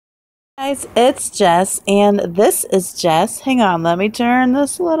Guys, it's Jess, and this is Jess. Hang on, let me turn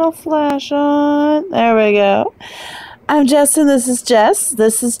this little flash on. There we go. I'm Jess, and this is Jess.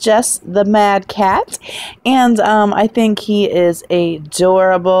 This is Jes the Mad Cat, and I think he is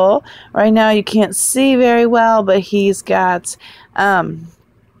adorable. Right now, you can't see very well, but he's got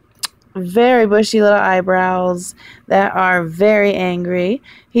very bushy little eyebrows that are very angry.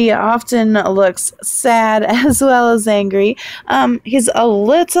 He often looks sad as well as angry. He's a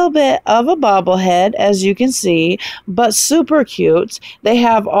little bit of a bobblehead, as you can see, but super cute. They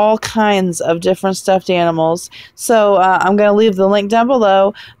have all kinds of different stuffed animals. So I'm going to leave the link down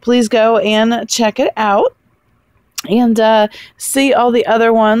below. Please go and check it out. And see all the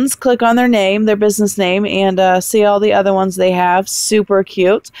other ones. Click on their name, their business name, and see all the other ones they have. Super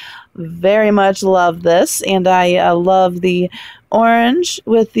cute. Very much love this. And I love the orange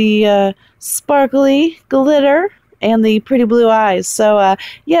with the sparkly glitter and the pretty blue eyes. So,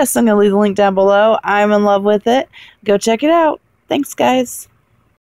 yes, I'm going to leave the link down below. I'm in love with it. Go check it out. Thanks, guys.